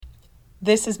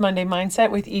This is Monday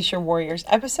Mindset with Isha Warriors,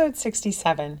 episode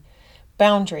 67,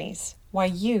 Boundaries, Why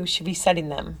You Should Be Setting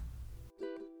Them.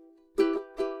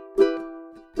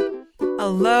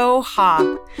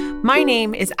 Aloha! My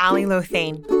name is Ali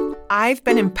Lothane. I've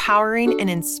been empowering and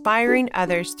inspiring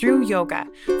others through yoga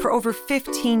for over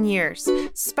 15 years,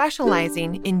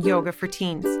 specializing in yoga for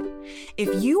teens.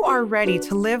 If you are ready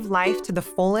to live life to the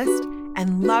fullest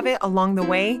and love it along the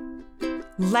way,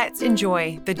 let's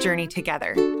enjoy the journey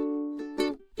together.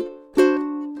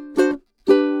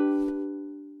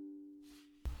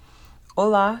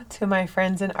 Hola to my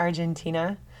friends in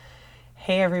Argentina.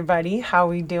 Hey everybody, how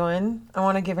we doing? I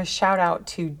want to give a shout out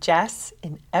to Jess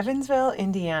in Evansville,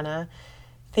 Indiana.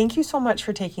 Thank you so much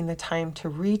for taking the time to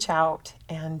reach out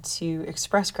and to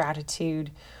express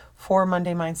gratitude for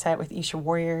Monday Mindset with Isha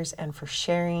Warriors and for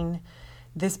sharing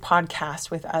this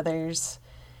podcast with others.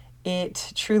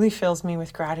 It truly fills me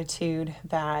with gratitude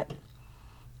that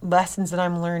lessons that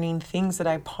I'm learning, things that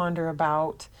I ponder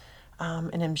about,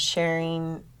 and I'm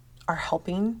sharing are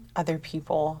helping other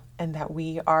people, and that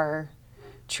we are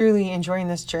truly enjoying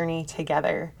this journey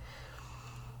together.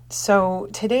 So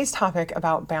today's topic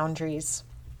about boundaries.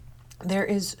 There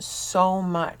is so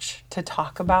much to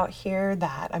talk about here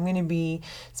that I'm going to be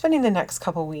spending the next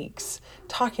couple weeks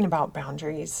talking about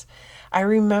boundaries. I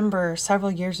remember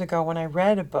several years ago when I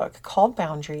read a book called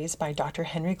Boundaries by Dr.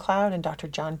 Henry Cloud and Dr.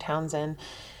 John Townsend,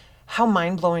 how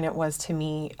mind-blowing it was to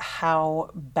me how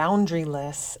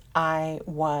boundaryless I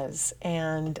was.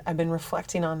 And I've been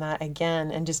reflecting on that again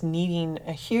and just needing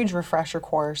a huge refresher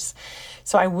course.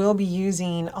 So I will be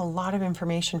using a lot of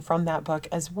information from that book,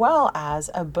 as well as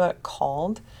a book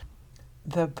called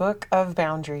The Book of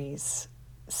Boundaries,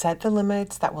 Set the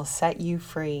Limits That Will Set You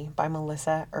Free by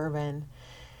Melissa Urban.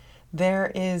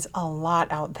 There is a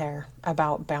lot out there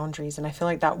about boundaries, and I feel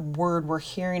like that word, we're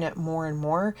hearing it more and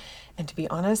more. And to be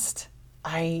honest,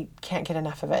 I can't get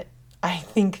enough of it. I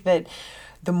think that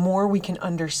the more we can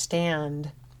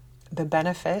understand the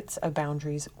benefits of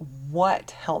boundaries,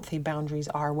 what healthy boundaries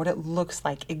are, what it looks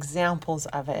like, examples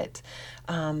of it,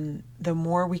 the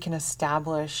more we can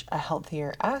establish a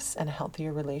healthier us and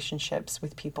healthier relationships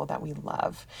with people that we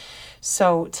love.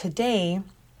 So today,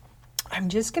 I'm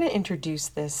just going to introduce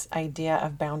this idea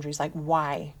of boundaries, like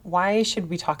why? Why should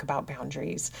we talk about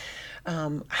boundaries?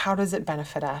 How does it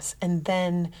benefit us? And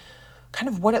then kind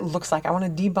of what it looks like. I want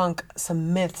to debunk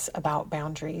some myths about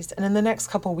boundaries. And in the next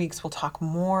couple weeks, we'll talk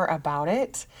more about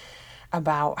it,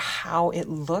 about how it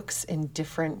looks in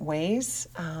different ways,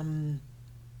 and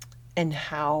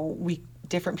how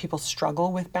different people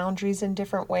struggle with boundaries in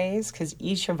different ways, because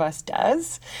each of us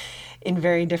does in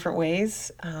very different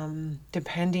ways,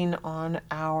 depending on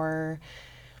our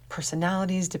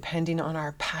personalities, depending on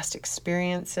our past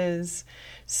experiences.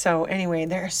 So anyway,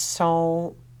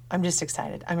 I'm just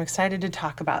excited. I'm excited to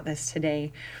talk about this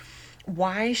today.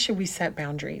 Why should we set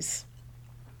boundaries?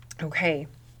 Okay.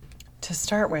 To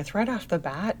start with, right off the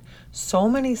bat, so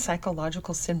many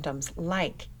psychological symptoms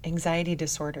like anxiety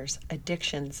disorders,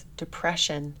 addictions,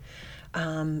 depression,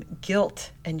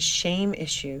 guilt and shame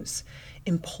issues,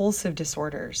 impulsive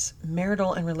disorders,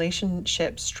 marital and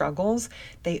relationship struggles,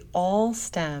 they all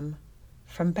stem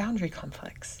from boundary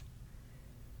conflicts.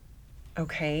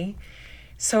 Okay,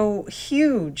 so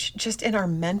huge just in our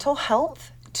mental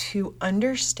health to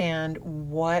understand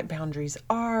what boundaries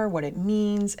are, what it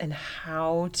means, and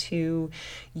how to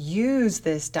use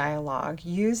this dialogue,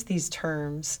 use these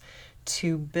terms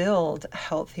to build a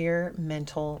healthier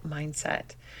mental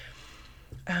mindset.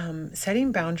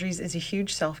 Setting boundaries is a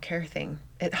huge self-care thing.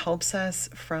 It helps us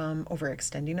from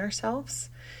overextending ourselves,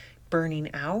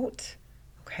 burning out,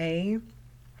 okay?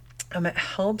 It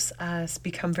helps us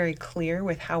become very clear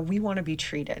with how we want to be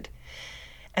treated.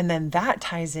 And then that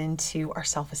ties into our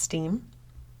self-esteem,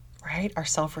 right? Our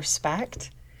self-respect.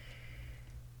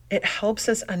 It helps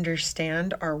us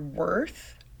understand our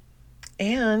worth,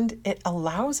 and it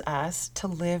allows us to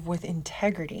live with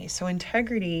integrity. So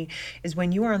integrity is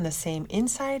when you are on the same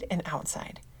inside and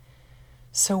outside.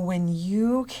 So when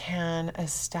you can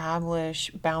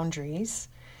establish boundaries,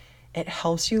 it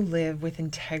helps you live with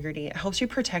integrity. It helps you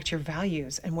protect your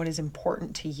values and what is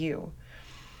important to you.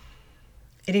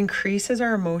 It increases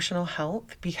our emotional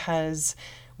health because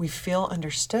we feel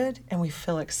understood and we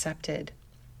feel accepted.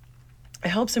 It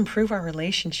helps improve our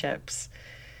relationships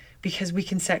because we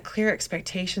can set clear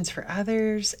expectations for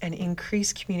others and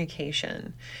increase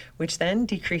communication, which then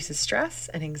decreases stress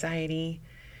and anxiety,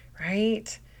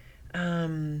 right?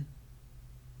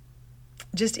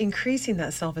 Just increasing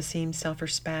that self-esteem,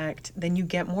 self-respect, then you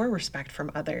get more respect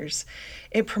from others.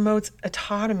 It promotes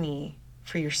autonomy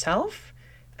for yourself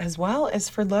as well as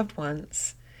for loved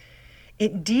ones.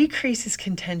 It decreases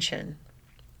contention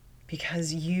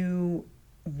because you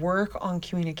work on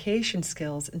communication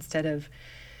skills instead of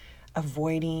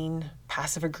avoiding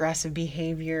passive aggressive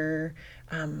behavior,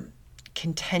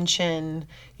 contention.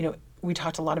 We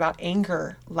talked a lot about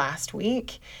anger last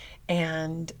week,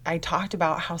 and I talked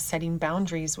about how setting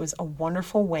boundaries was a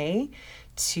wonderful way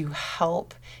to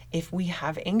help if we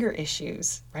have anger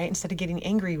issues, right? Instead of getting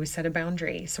angry, we set a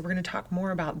boundary. So we're going to talk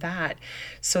more about that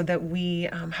so that we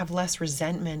have less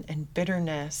resentment and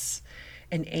bitterness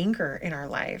and anger in our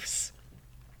lives.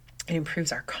 It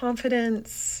improves our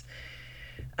confidence.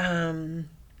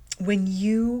 When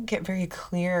you get very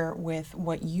clear with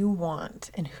what you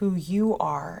want and who you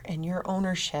are and your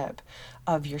ownership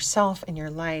of yourself and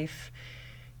your life,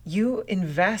 you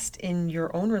invest in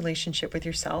your own relationship with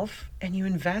yourself and you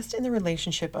invest in the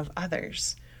relationship of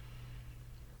others.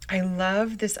 I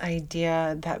love this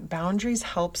idea that boundaries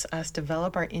helps us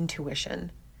develop our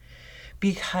intuition,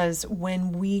 because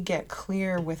when we get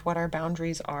clear with what our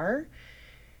boundaries are,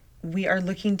 we are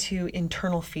looking to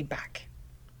internal feedback.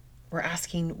 We're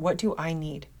asking, what do I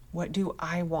need? What do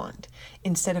I want?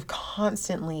 Instead of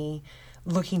constantly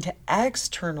looking to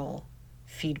external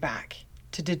feedback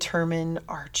to determine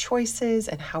our choices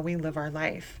and how we live our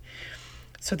life.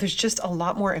 So there's just a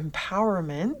lot more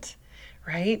empowerment,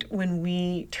 right? When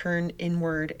we turn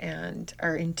inward and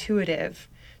are intuitive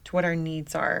to what our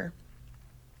needs are.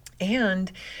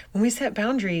 And when we set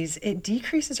boundaries, it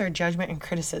decreases our judgment and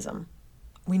criticism.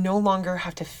 We no longer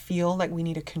have to feel like we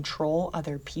need to control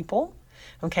other people.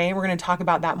 Okay, and we're going to talk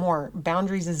about that more.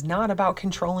 Boundaries is not about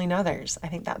controlling others. I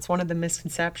think that's one of the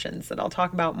misconceptions that I'll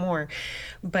talk about more.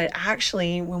 But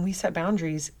actually, when we set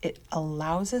boundaries, it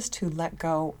allows us to let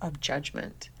go of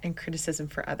judgment and criticism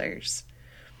for others.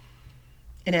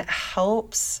 And it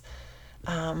helps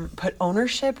put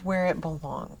ownership where it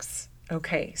belongs.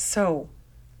 Okay, so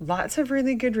lots of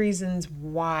really good reasons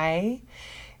why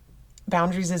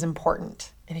boundaries is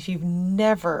important. And if you've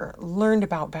never learned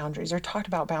about boundaries or talked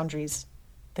about boundaries,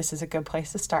 this is a good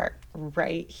place to start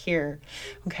right here.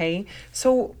 Okay.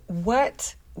 So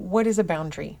what is a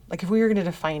boundary? Like if we were going to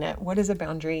define it, what is a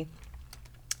boundary?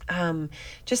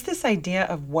 Just this idea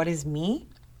of what is me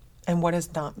and what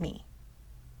is not me.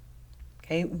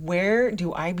 Okay. Where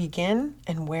do I begin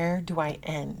and where do I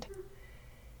end?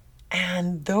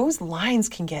 And those lines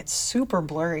can get super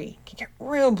blurry, can get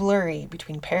real blurry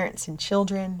between parents and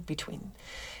children, between,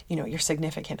 your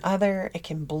significant other. It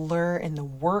can blur in the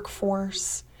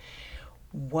workforce.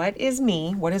 What is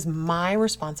me? What is my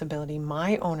responsibility,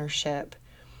 my ownership?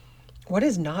 What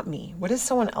is not me? What is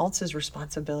someone else's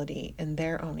responsibility and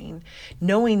their owning?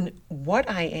 Knowing what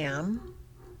I am,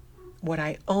 what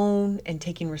I own, and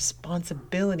taking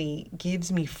responsibility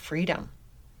gives me freedom,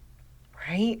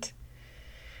 right?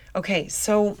 Okay,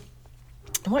 so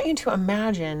I want you to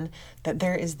imagine that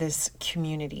there is this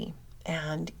community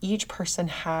and each person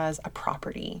has a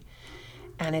property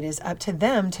and it is up to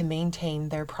them to maintain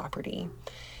their property.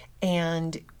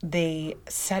 And they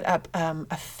set up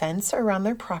a fence around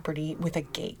their property with a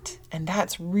gate. And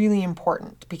that's really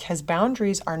important because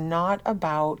boundaries are not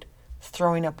about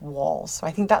throwing up walls. So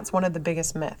I think that's one of the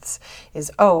biggest myths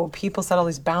is, people set all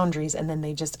these boundaries and then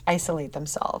they just isolate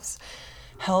themselves.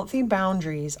 Healthy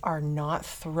boundaries are not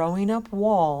throwing up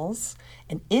walls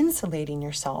and insulating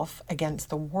yourself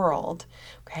against the world,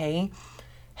 okay?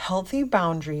 Healthy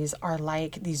boundaries are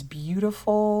like these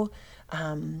beautiful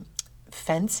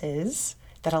fences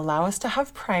that allow us to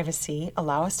have privacy,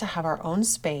 allow us to have our own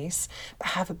space, but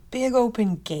have a big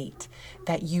open gate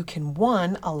that you can,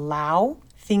 one, allow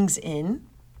things in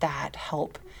that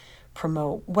help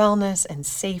promote wellness and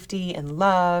safety and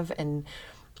love and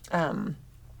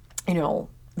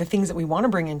the things that we want to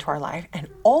bring into our life. And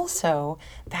also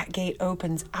that gate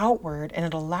opens outward and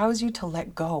it allows you to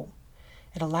let go.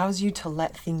 It allows you to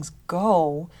let things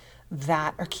go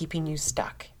that are keeping you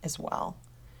stuck as well.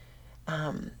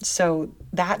 So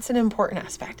that's an important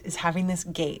aspect, is having this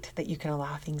gate that you can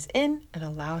allow things in and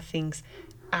allow things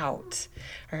out.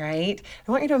 All right.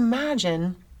 I want you to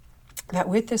imagine that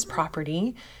with this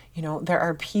property, there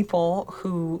are people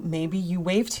who maybe you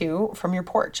wave to from your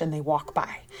porch and they walk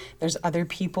by. There's other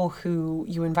people who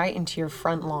you invite into your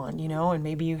front lawn, and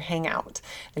maybe you hang out.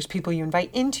 There's people you invite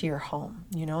into your home,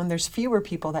 and there's fewer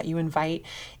people that you invite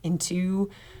into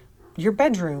your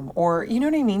bedroom or, you know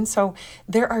what I mean? So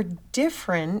there are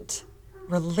different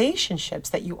relationships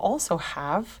that you also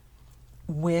have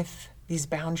with these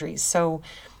boundaries. So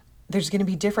there's going to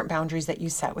be different boundaries that you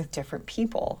set with different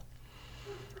people.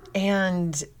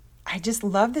 And I just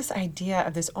love this idea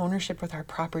of this ownership with our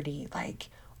property. Like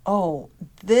oh,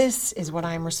 this is what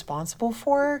I'm responsible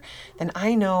for, then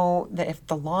I know that if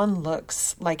the lawn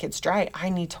looks like it's dry, I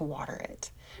need to water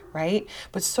it, right?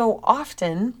 But so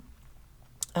often,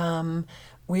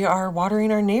 we are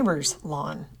watering our neighbor's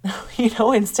lawn,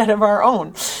 instead of our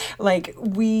own. Like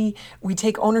we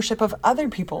take ownership of other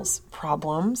people's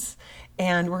problems,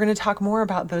 and we're going to talk more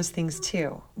about those things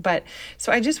too. But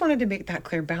so I just wanted to make that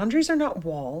clear. Boundaries are not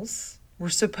walls. We're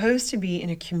supposed to be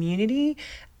in a community,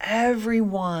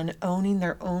 everyone owning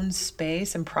their own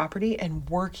space and property and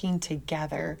working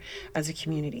together as a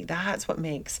community. That's what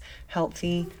makes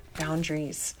healthy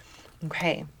boundaries.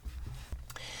 Okay.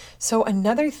 So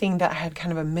another thing that I had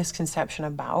kind of a misconception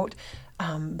about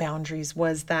boundaries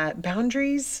was that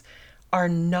boundaries are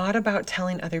not about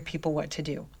telling other people what to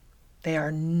do. They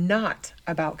are not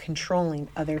about controlling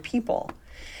other people.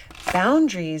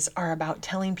 Boundaries are about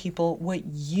telling people what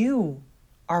you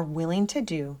are willing to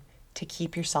do to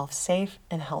keep yourself safe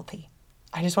and healthy.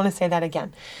 I just want to say that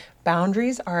again.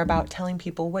 Boundaries are about telling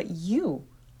people what you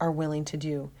are willing to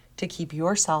do to keep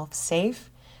yourself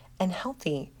safe and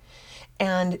healthy.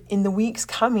 And in the weeks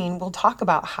coming, we'll talk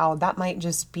about how that might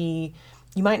just be,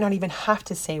 you might not even have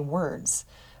to say words,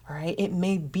 all right? It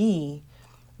may be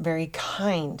very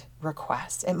kind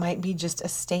requests. It might be just a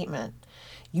statement.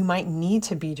 You might need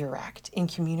to be direct in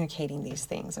communicating these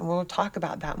things. And we'll talk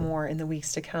about that more in the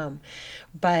weeks to come.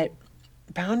 But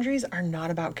boundaries are not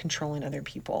about controlling other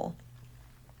people.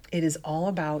 It is all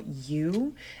about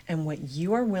you and what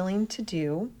you are willing to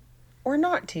do or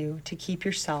not do to keep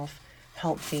yourself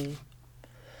healthy.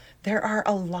 There are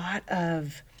a lot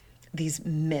of these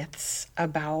myths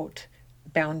about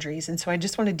boundaries. And so I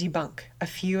just want to debunk a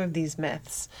few of these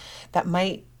myths that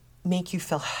might make you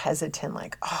feel hesitant,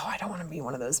 like, oh, I don't want to be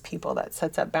one of those people that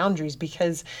sets up boundaries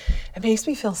because it makes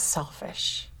me feel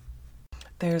selfish.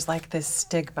 There's like this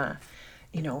stigma,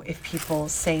 if people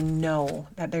say no,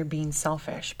 that they're being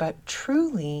selfish. But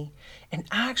truly, and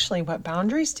actually what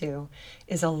boundaries do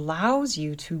is allows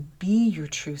you to be your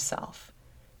true self,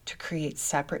 to create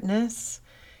separateness,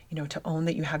 to own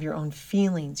that you have your own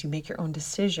feelings, you make your own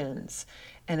decisions.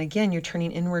 And again, you're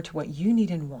turning inward to what you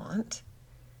need and want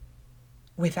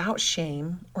without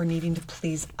shame or needing to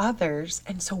please others.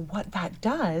 And so what that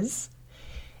does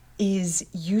is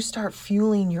you start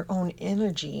fueling your own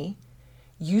energy.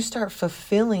 You start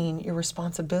fulfilling your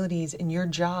responsibilities in your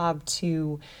job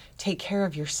to take care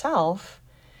of yourself,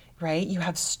 right? You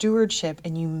have stewardship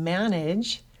and you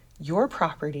manage your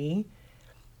property.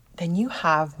 Then you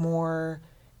have more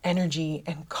energy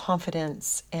and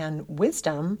confidence and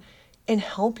wisdom in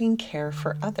helping care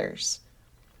for others.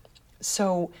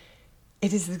 So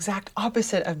it is the exact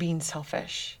opposite of being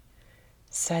selfish.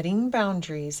 Setting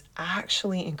boundaries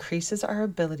actually increases our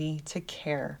ability to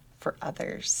care for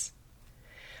others.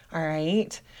 All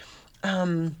right.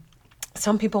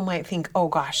 Some people might think, oh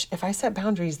gosh, if I set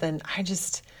boundaries, then I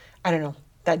don't know.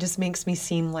 That just makes me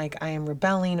seem like I am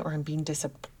rebelling or I'm being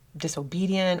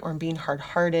disobedient or I'm being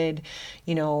hard-hearted.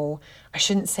 I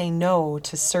shouldn't say no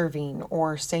to serving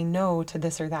or say no to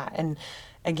this or that. And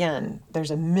again,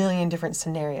 there's a million different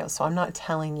scenarios. So I'm not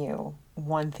telling you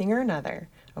one thing or another.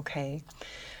 Okay.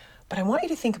 But I want you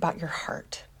to think about your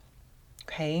heart.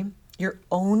 Okay. You're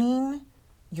owning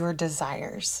your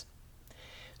desires.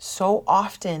 So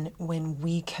often when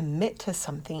we commit to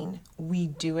something, we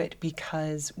do it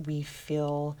because we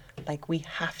feel like we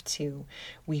have to.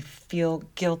 We feel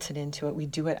guilted into it. We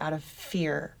do it out of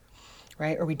fear,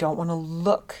 right? Or we don't want to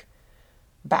look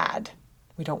bad.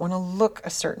 We don't want to look a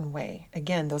certain way.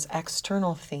 Again, those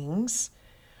external things.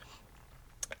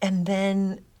 And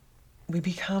then we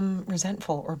become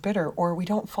resentful or bitter, or we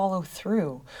don't follow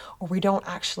through, or we don't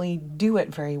actually do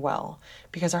it very well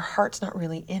because our heart's not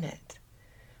really in it.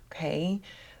 Okay,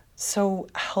 so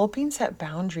helping set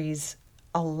boundaries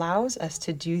allows us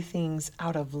to do things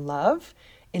out of love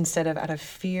instead of out of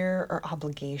fear or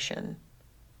obligation,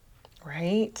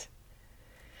 right?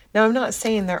 Now, I'm not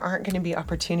saying there aren't going to be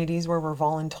opportunities where we're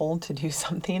voluntold to do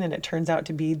something and it turns out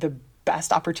to be the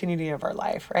best opportunity of our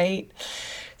life, right?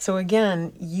 So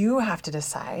again, you have to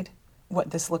decide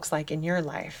what this looks like in your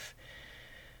life.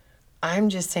 I'm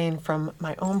just saying from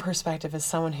my own perspective as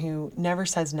someone who never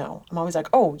says no. I'm always like,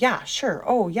 oh, yeah, sure.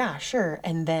 Oh, yeah, sure.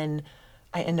 And then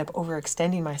I end up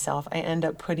overextending myself. I end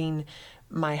up putting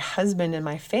my husband and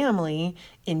my family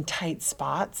in tight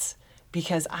spots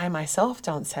because I myself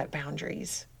don't set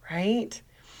boundaries, right?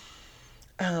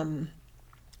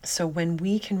 So when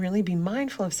we can really be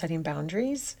mindful of setting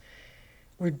boundaries,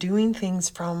 we're doing things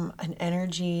from an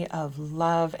energy of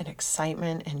love and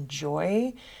excitement and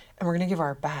joy, and we're going to give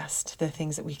our best to the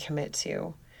things that we commit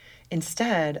to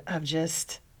instead of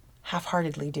just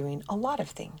half-heartedly doing a lot of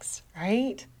things,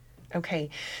 right? Okay,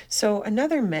 so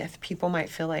another myth, people might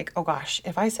feel like, oh gosh,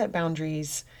 if I set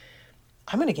boundaries,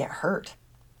 I'm going to get hurt.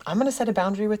 I'm going to set a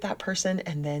boundary with that person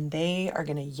and then they are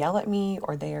going to yell at me,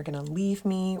 or they are going to leave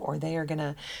me, or they are going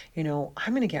to,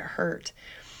 I'm going to get hurt.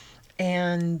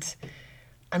 And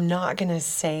I'm not going to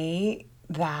say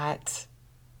that,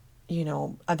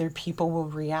 other people will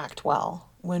react well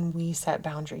when we set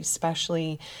boundaries,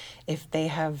 especially if they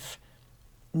have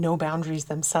no boundaries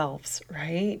themselves,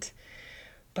 right?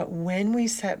 But when we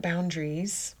set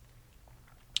boundaries,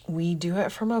 we do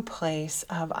it from a place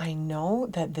of, I know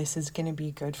that this is going to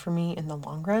be good for me in the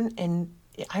long run, and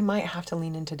I might have to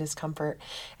lean into discomfort,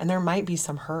 and there might be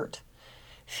some hurt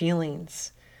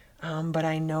feelings, but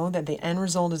I know that the end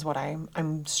result is what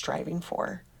I'm striving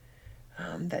for,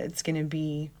 that it's going to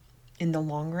be, in the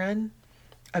long run,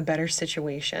 a better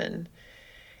situation.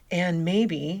 And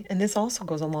maybe, and this also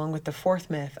goes along with the fourth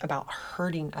myth about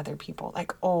hurting other people.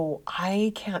 Like, oh,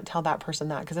 I can't tell that person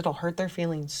that because it'll hurt their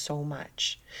feelings so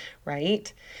much,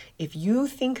 right? If you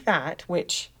think that,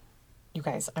 which, you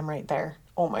guys, I'm right there.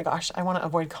 Oh my gosh, I want to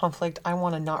avoid conflict. I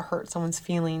want to not hurt someone's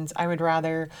feelings. I would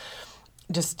rather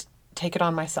just take it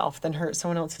on myself than hurt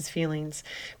someone else's feelings,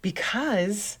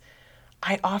 because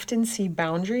I often see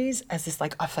boundaries as this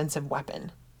like offensive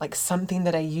weapon, like something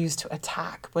that I use to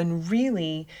attack, when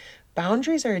really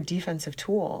boundaries are a defensive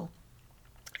tool.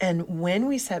 And when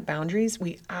we set boundaries,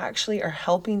 we actually are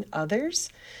helping others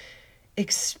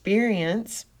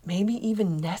experience maybe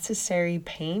even necessary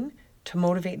pain to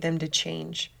motivate them to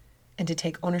change and to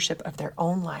take ownership of their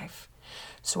own life.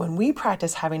 So when we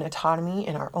practice having autonomy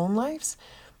in our own lives,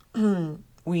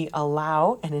 we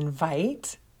allow and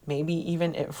invite, maybe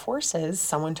even it forces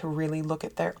someone to really look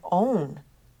at their own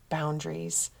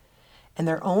boundaries and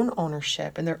their own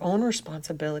ownership and their own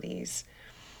responsibilities.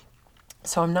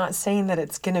 So I'm not saying that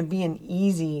it's going to be an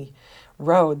easy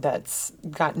road that's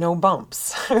got no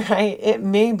bumps, right? It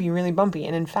may be really bumpy.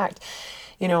 And in fact,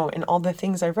 in all the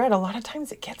things I've read, a lot of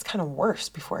times it gets kind of worse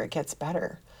before it gets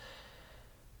better.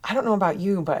 I don't know about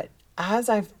you, but as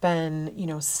I've been,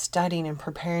 studying and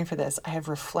preparing for this, I have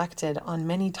reflected on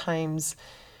many times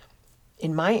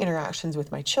in my interactions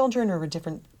with my children or with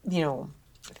different,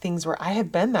 things where I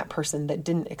have been that person that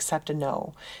didn't accept a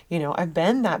no. I've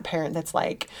been that parent that's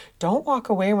like, don't walk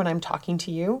away when I'm talking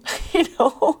to you,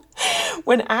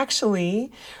 when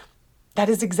actually that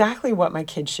is exactly what my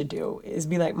kids should do, is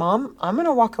be like, Mom, I'm going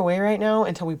to walk away right now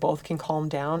until we both can calm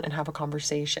down and have a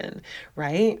conversation,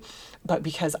 right? But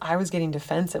because I was getting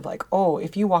defensive, like, oh,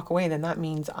 if you walk away, then that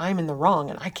means I'm in the wrong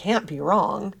and I can't be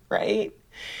wrong, right?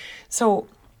 So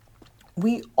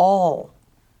we all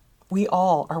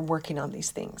are working on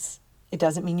these things. It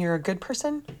doesn't mean you're a good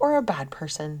person or a bad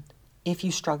person. If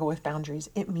you struggle with boundaries,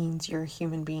 it means you're a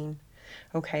human being,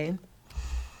 okay?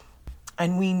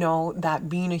 And we know that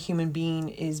being a human being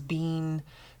is being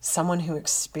someone who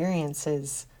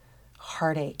experiences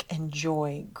heartache and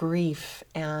joy, grief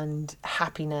and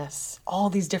happiness, all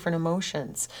these different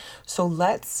emotions. So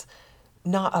let's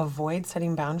not avoid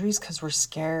setting boundaries because we're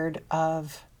scared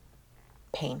of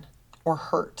pain or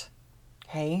hurt,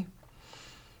 okay?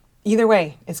 Either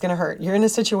way, it's going to hurt. You're in a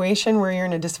situation where you're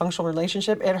in a dysfunctional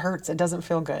relationship, it hurts. It doesn't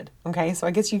feel good, okay? So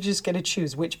I guess you just get to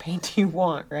choose which pain do you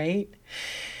want, right?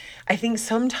 I think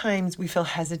sometimes we feel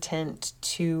hesitant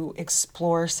to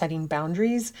explore setting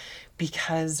boundaries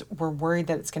because we're worried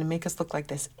that it's going to make us look like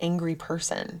this angry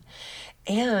person.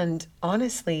 And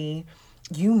honestly,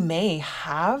 you may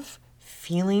have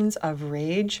feelings of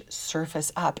rage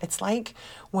surface up. It's like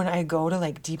when I go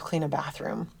to deep clean a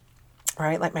bathroom.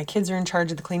 Right? Like my kids are in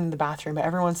charge of the cleaning the bathroom, but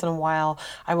every once in a while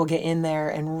I will get in there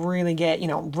and really get,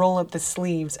 roll up the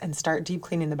sleeves and start deep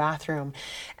cleaning the bathroom.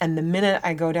 And the minute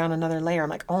I go down another layer, I'm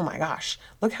like, oh my gosh,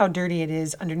 look how dirty it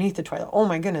is underneath the toilet. Oh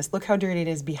my goodness, look how dirty it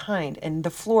is behind, and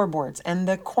the floorboards and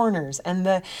the corners and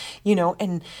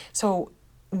and so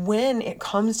when it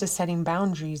comes to setting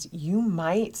boundaries, you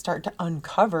might start to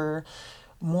uncover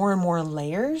more and more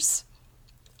layers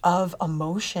of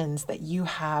emotions that you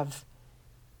have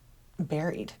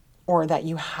buried or that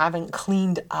you haven't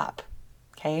cleaned up.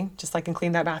 Okay. Just like in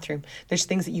clean that bathroom, there's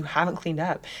things that you haven't cleaned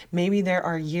up. Maybe there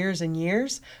are years and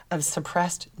years of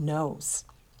suppressed no's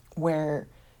where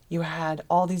you had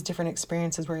all these different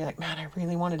experiences where you're like, man, I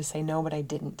really wanted to say no, but I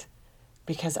didn't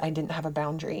because I didn't have a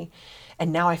boundary.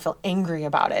 And now I feel angry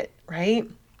about it, right?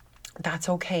 That's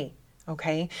okay.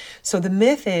 Okay. So the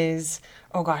myth is,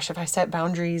 oh gosh, if I set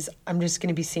boundaries, I'm just going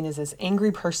to be seen as this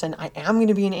angry person. I am going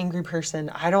to be an angry person.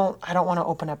 I don't want to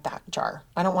open up that jar.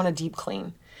 I don't want to deep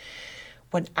clean.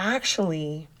 When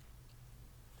actually,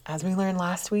 as we learned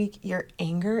last week, your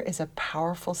anger is a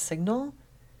powerful signal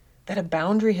that a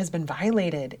boundary has been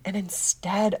violated. And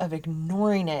instead of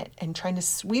ignoring it and trying to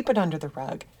sweep it under the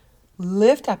rug,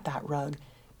 lift up that rug,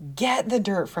 get the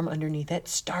dirt from underneath it,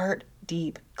 start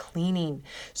deep cleaning,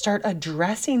 start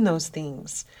addressing those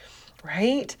things,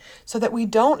 right? So that we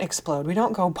don't explode, we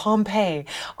don't go Pompeii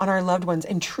on our loved ones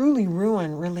and truly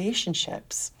ruin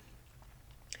relationships.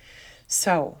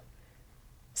 So,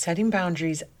 setting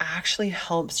boundaries actually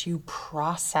helps you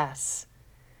process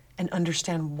and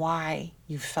understand why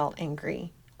you felt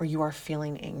angry or you are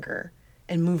feeling anger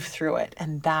and move through it.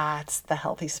 And that's the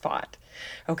healthy spot.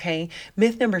 Okay.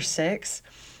 Myth number 6,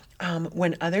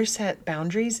 when others set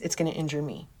boundaries, it's going to injure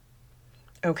me.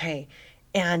 Okay.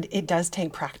 And it does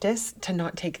take practice to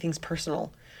not take things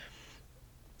personal.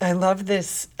 I love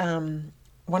this. One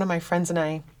of my friends and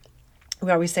I, we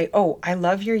always say, oh, I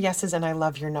love your yeses and I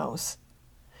love your nos.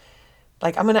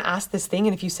 Like, I'm going to ask this thing,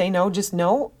 and if you say no, just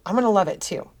no, I'm going to love it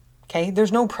too. Okay?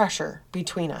 There's no pressure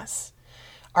between us.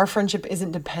 Our friendship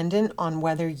isn't dependent on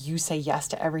whether you say yes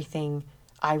to everything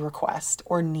I request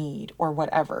or need or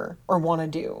whatever or want to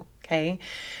do. Okay?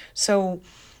 So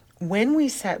when we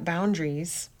set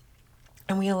boundaries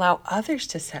and we allow others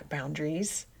to set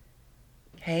boundaries,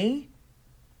 okay,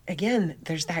 again,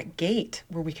 there's that gate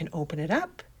where we can open it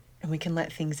up and we can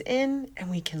let things in and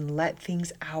we can let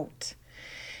things out.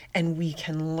 And we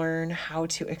can learn how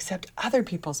to accept other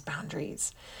people's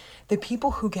boundaries. The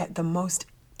people who get the most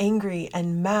angry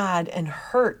and mad and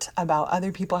hurt about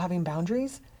other people having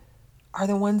boundaries are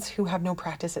the ones who have no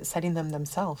practice at setting them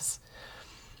themselves.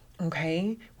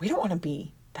 Okay? We don't want to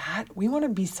be that. We want to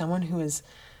be someone who is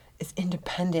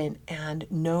independent and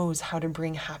knows how to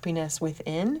bring happiness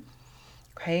within.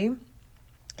 Okay?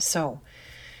 So,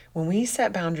 when we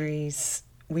set boundaries,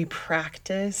 we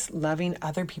practice loving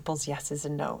other people's yeses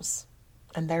and nos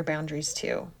and their boundaries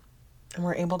too. And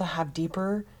we're able to have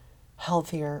deeper,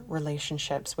 healthier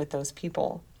relationships with those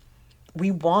people.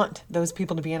 We want those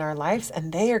people to be in our lives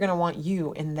and they are going to want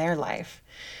you in their life.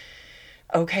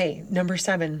 Okay, number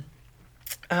 7,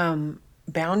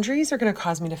 boundaries are going to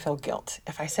cause me to feel guilt.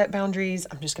 If I set boundaries,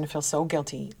 I'm just going to feel so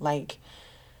guilty. Like,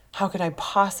 how could I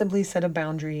possibly set a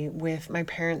boundary with my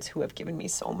parents who have given me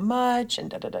so much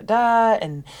and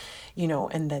and,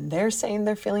 and then they're saying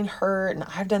they're feeling hurt and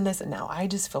I've done this and now I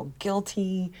just feel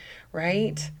guilty,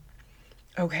 right?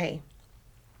 Okay.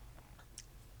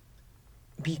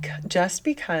 Just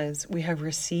because we have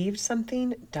received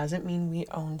something doesn't mean we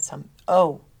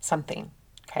owe something,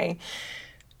 okay?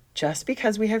 Just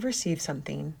because we have received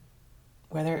something,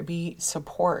 whether it be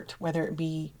support, whether it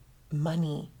be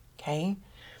money, okay,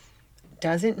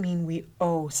 doesn't mean we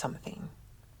owe something.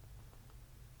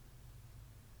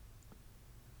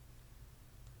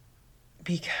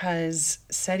 Because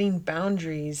setting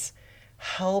boundaries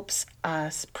helps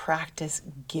us practice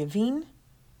giving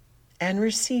and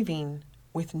receiving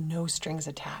with no strings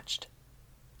attached.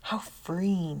 How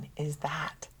freeing is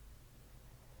that?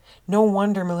 No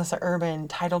wonder Melissa Urban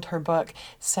titled her book,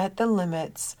 Set the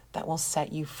Limits That Will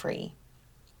Set You Free.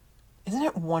 Isn't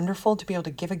it wonderful to be able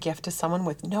to give a gift to someone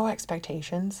with no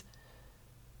expectations?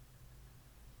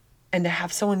 And to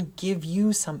have someone give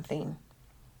you something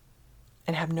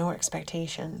and have no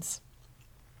expectations.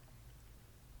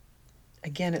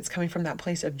 Again, it's coming from that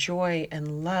place of joy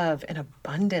and love and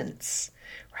abundance,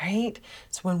 right?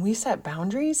 So when we set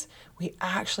boundaries, we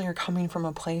actually are coming from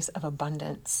a place of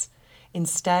abundance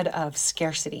instead of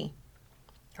scarcity,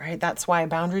 right? That's why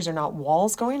boundaries are not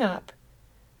walls going up.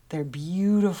 They're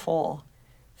beautiful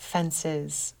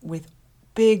fences with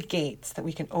big gates that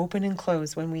we can open and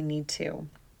close when we need to.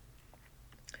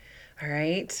 All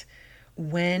right.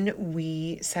 When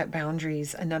we set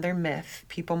boundaries, another myth,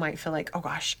 people might feel like, oh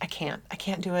gosh, I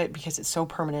can't do it because it's so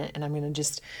permanent and I'm going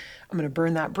to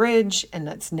burn that bridge and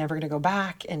that's never going to go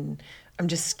back. And I'm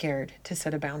just scared to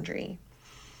set a boundary.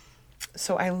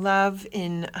 So I love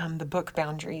in the book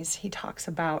Boundaries, he talks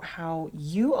about how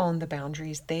you own the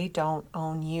boundaries. They don't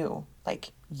own you.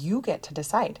 Like, you get to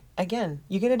decide. Again,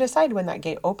 you get to decide when that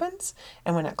gate opens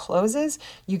and when it closes.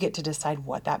 You get to decide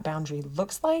what that boundary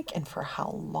looks like and for how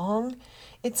long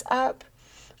it's up.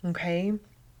 Okay.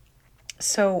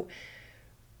 So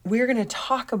we're going to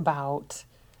talk about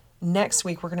next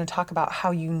week, we're going to talk about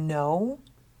how you know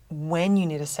when you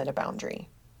need to set a boundary.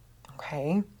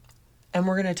 Okay. And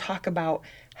we're going to talk about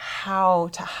how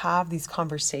to have these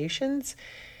conversations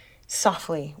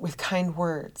softly with kind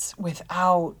words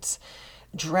without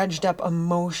dredged up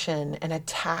emotion and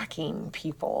attacking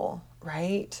people,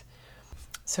 right?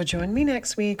 So join me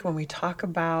next week when we talk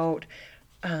about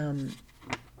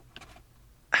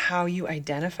how you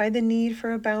identify the need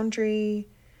for a boundary,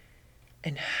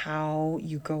 and how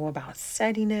you go about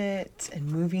setting it and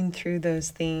moving through those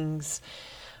things.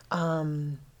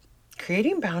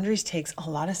 Creating boundaries takes a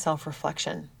lot of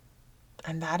self-reflection.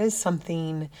 And that is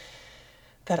something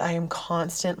that I am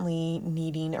constantly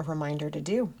needing a reminder to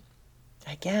do.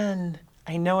 Again,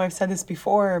 I know I've said this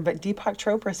before, but Deepak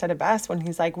Chopra said it best when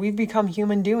he's like, we've become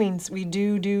human doings. We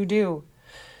do.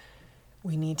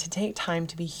 We need to take time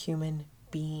to be human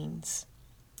beings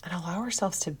and allow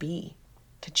ourselves to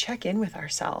check in with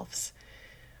ourselves.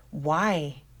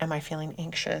 Why am I feeling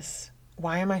anxious?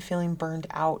 Why am I feeling burned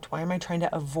out? Why am I trying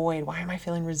to avoid? Why am I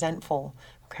feeling resentful?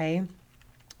 Okay.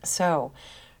 So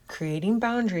creating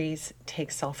boundaries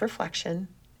takes self-reflection.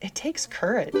 It takes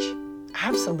courage.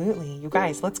 Absolutely. You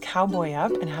guys, let's cowboy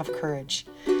up and have courage.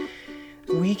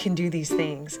 We can do these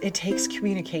things. It takes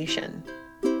communication.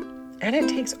 And it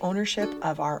takes ownership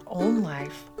of our own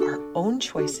life, our own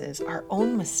choices, our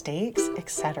own mistakes,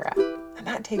 etc. And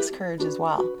that takes courage as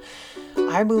well.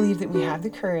 I believe that we have the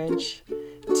courage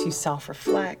to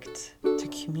self-reflect, to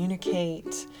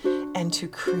communicate, and to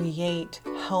create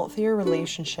healthier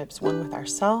relationships, one with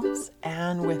ourselves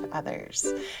and with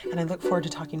others. And I look forward to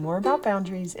talking more about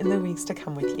boundaries in the weeks to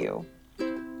come with you.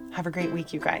 Have a great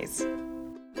week, you guys.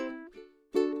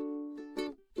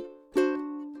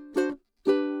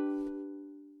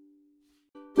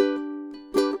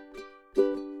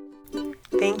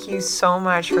 Thank you so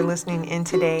much for listening in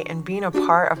today and being a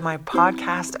part of my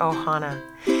podcast, Ohana.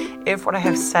 If what I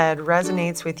have said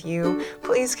resonates with you,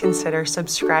 please consider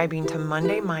subscribing to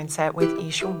Monday Mindset with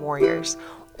Isha Warriors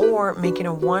or making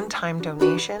a one-time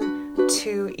donation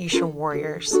to Isha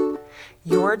Warriors.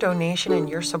 Your donation and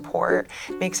your support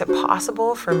makes it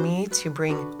possible for me to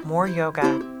bring more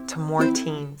yoga to more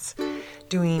teens,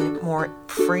 doing more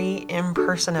free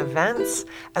in-person events,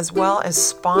 as well as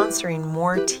sponsoring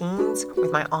more teens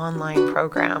with my online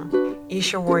program.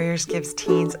 Isha Warriors gives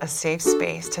teens a safe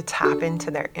space to tap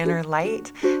into their inner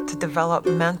light, to develop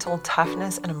mental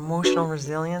toughness and emotional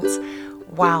resilience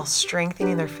while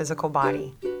strengthening their physical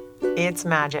body. It's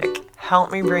magic.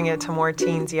 Help me bring it to more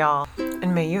teens, y'all.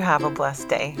 And may you have a blessed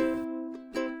day.